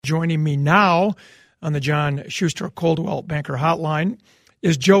joining me now on the John Schuster Coldwell Banker Hotline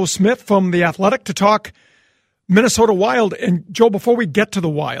is Joe Smith from The Athletic to talk Minnesota Wild. And, Joe, before we get to the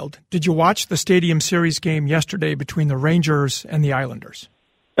Wild, did you watch the Stadium Series game yesterday between the Rangers and the Islanders?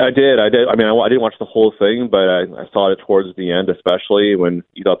 I did. I mean, I didn't watch the whole thing, but I saw it towards the end, especially when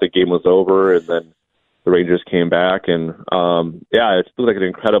you thought the game was over and then the Rangers came back. And, it looked like an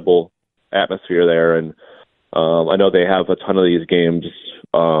incredible atmosphere there. And I know they have a ton of these games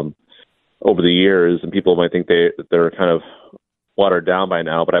over the years, and people might think they're kind of watered down by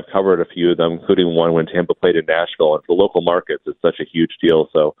now, but I've covered a few of them, including one when Tampa played in Nashville. And for local markets, it's such a huge deal.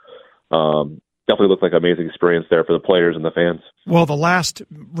 So definitely looked like an amazing experience there for the players and the fans. Well, the last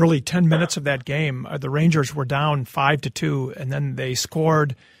really 10 minutes of that game, the Rangers were down 5-2, and then they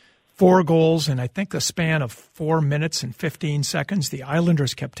scored 4 goals in, I think, the span of 4 minutes and 15 seconds. The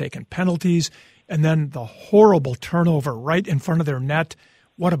Islanders kept taking penalties, and then the horrible turnover right in front of their net,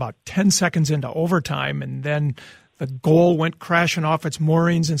 about 10 seconds into overtime, and then the goal went crashing off its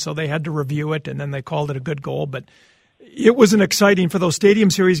moorings, and so they had to review it, and then they called it a good goal. But it wasn't exciting for those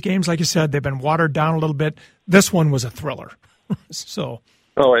Stadium Series games. Like you said, they've been watered down a little bit. This one was a thriller.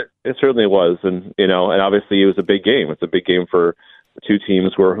 It certainly was, and obviously it was a big game. It's a big game for the two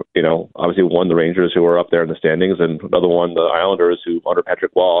teams who are, obviously one, the Rangers, who are up there in the standings, and another one, the Islanders, who under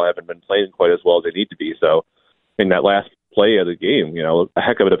Patrick Wall haven't been playing quite as well as they need to be. So in that last play of the game, a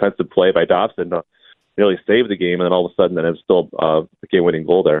heck of a defensive play by Dobson to nearly save the game, and then all of a sudden, it's still a game-winning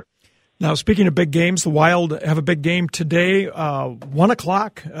goal there. Now, speaking of big games, the Wild have a big game today, 1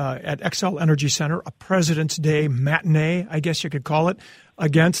 o'clock at XL Energy Center, a President's Day matinee, I guess you could call it,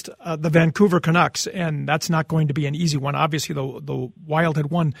 against the Vancouver Canucks, and that's not going to be an easy one. Obviously, the Wild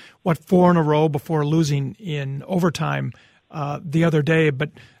had won, 4 in a row before losing in overtime the other day,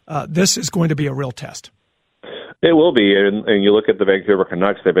 but this is going to be a real test. It will be, and you look at the Vancouver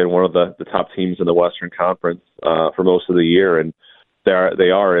Canucks, they've been one of the top teams in the Western Conference for most of the year, and they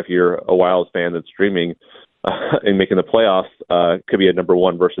are, if you're a Wild fan that's dreaming and making the playoffs, could be a number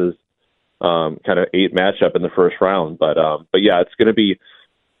 1 versus kind of 8 matchup in the first round. But yeah, it's going to be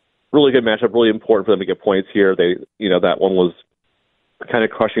really good matchup, really important for them to get points here. That one was kind of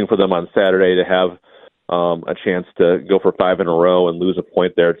crushing for them on Saturday to have a chance to go for 5 in a row and lose a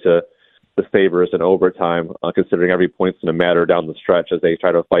point there to the Sabres in overtime, considering every point's going to matter down the stretch as they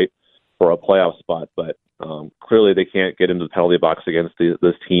try to fight for a playoff spot. But clearly they can't get into the penalty box against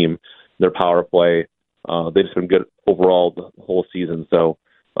this team. Their power play, they've just been good overall the whole season. So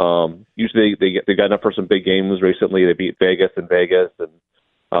usually they got enough for some big games recently. They beat Vegas and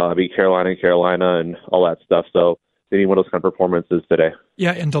beat Carolina and all that stuff. So they need one of those kind of performances today.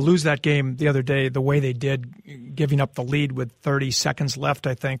 Yeah, and to lose that game the other day, the way they did, giving up the lead with 30 seconds left,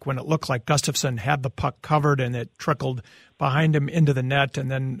 I think, when it looked like Gustafsson had the puck covered and it trickled behind him into the net, and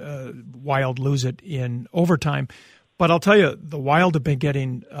then Wild lose it in overtime. But I'll tell you, the Wild have been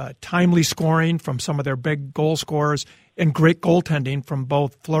getting timely scoring from some of their big goal scorers and great goaltending from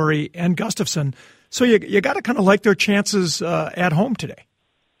both Fleury and Gustafsson. So you got to kind of like their chances at home today.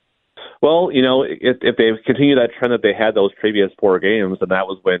 Well, if they continue that trend that they had those previous 4 games, and that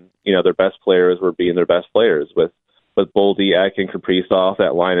was when, their best players were being their best players with Boldy, Ek, and Kaprizov.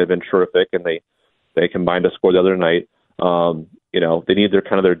 That line had been terrific, and they combined to score the other night. They need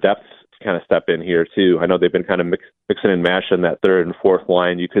their depth to kind of step in here too. I know they've been kind of mixing and mashing that 3rd and 4th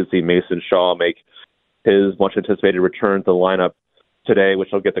line. You could see Mason Shaw make his much anticipated return to the lineup today, which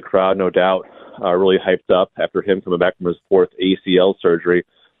will get the crowd, no doubt, really hyped up after him coming back from his 4th ACL surgery.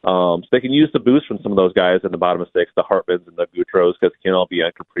 So they can use the boost from some of those guys in the bottom of 6, the Hartmans and the Goutreaux, because it can't all be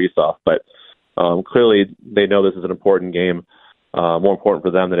on Kaprizov. But clearly they know this is an important game, more important for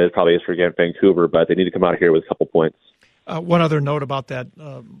them than it probably is for Vancouver, but they need to come out here with a couple points. One other note about that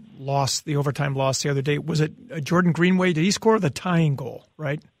loss, the overtime loss the other day, was it Jordan Greenway? Did he score the tying goal,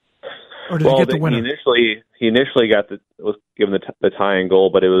 right? Or did he get the winner? He initially was given the tying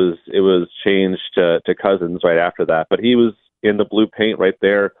goal, but it was changed to Cousins right after that. But he was in the blue paint right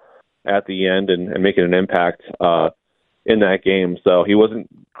there at the end and making an impact in that game. So he wasn't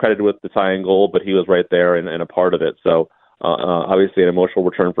credited with the tying goal, but he was right there and a part of it. So obviously an emotional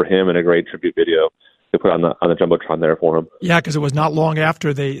return for him and a great tribute video to put on the Jumbotron there for him. Yeah, because it was not long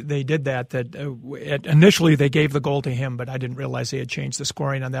after they did that initially they gave the goal to him, but I didn't realize they had changed the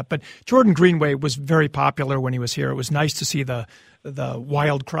scoring on that. But Jordan Greenway was very popular when he was here. It was nice to see the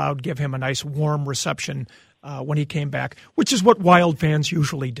Wild crowd give him a nice warm reception when he came back, which is what Wild fans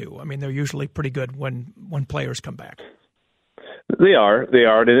usually do. I mean, they're usually pretty good when players come back. They are,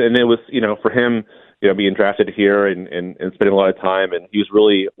 and it was, for him, being drafted here and spending a lot of time, and he was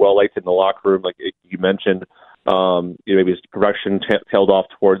really well liked in the locker room, like you mentioned. Maybe his production tailed off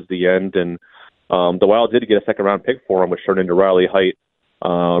towards the end, and the Wild did get a second-round pick for him, which turned into Riley Heidt,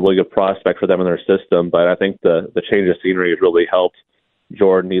 a really good prospect for them in their system. But I think the change of scenery has really helped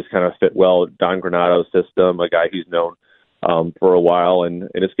Jordan. He's kind of fit well with Don Granato's system, a guy he's known for a while, and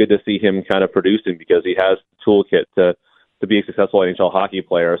it's good to see him kind of producing because he has the toolkit to be a successful NHL hockey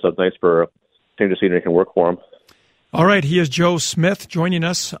player. So it's nice for a change of scenery can work for him. All right, he is Joe Smith joining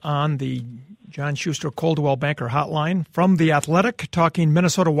us on the John Schuster Coldwell Banker Hotline from The Athletic, talking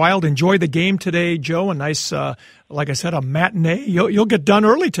Minnesota Wild. Enjoy the game today, Joe. A nice, like I said, a matinee. You'll get done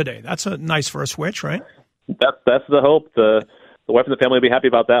early today. That's nice for a switch, right? That's the hope. The wife and the family will be happy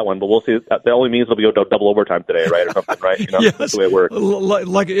about that one, but we'll see. That only means they'll be able to double overtime today, right, or something, right? Yes. That's the way it works.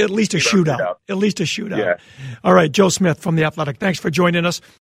 Like at least a shootout. At least a shootout. Yeah. All right, Joe Smith from The Athletic. Thanks for joining us.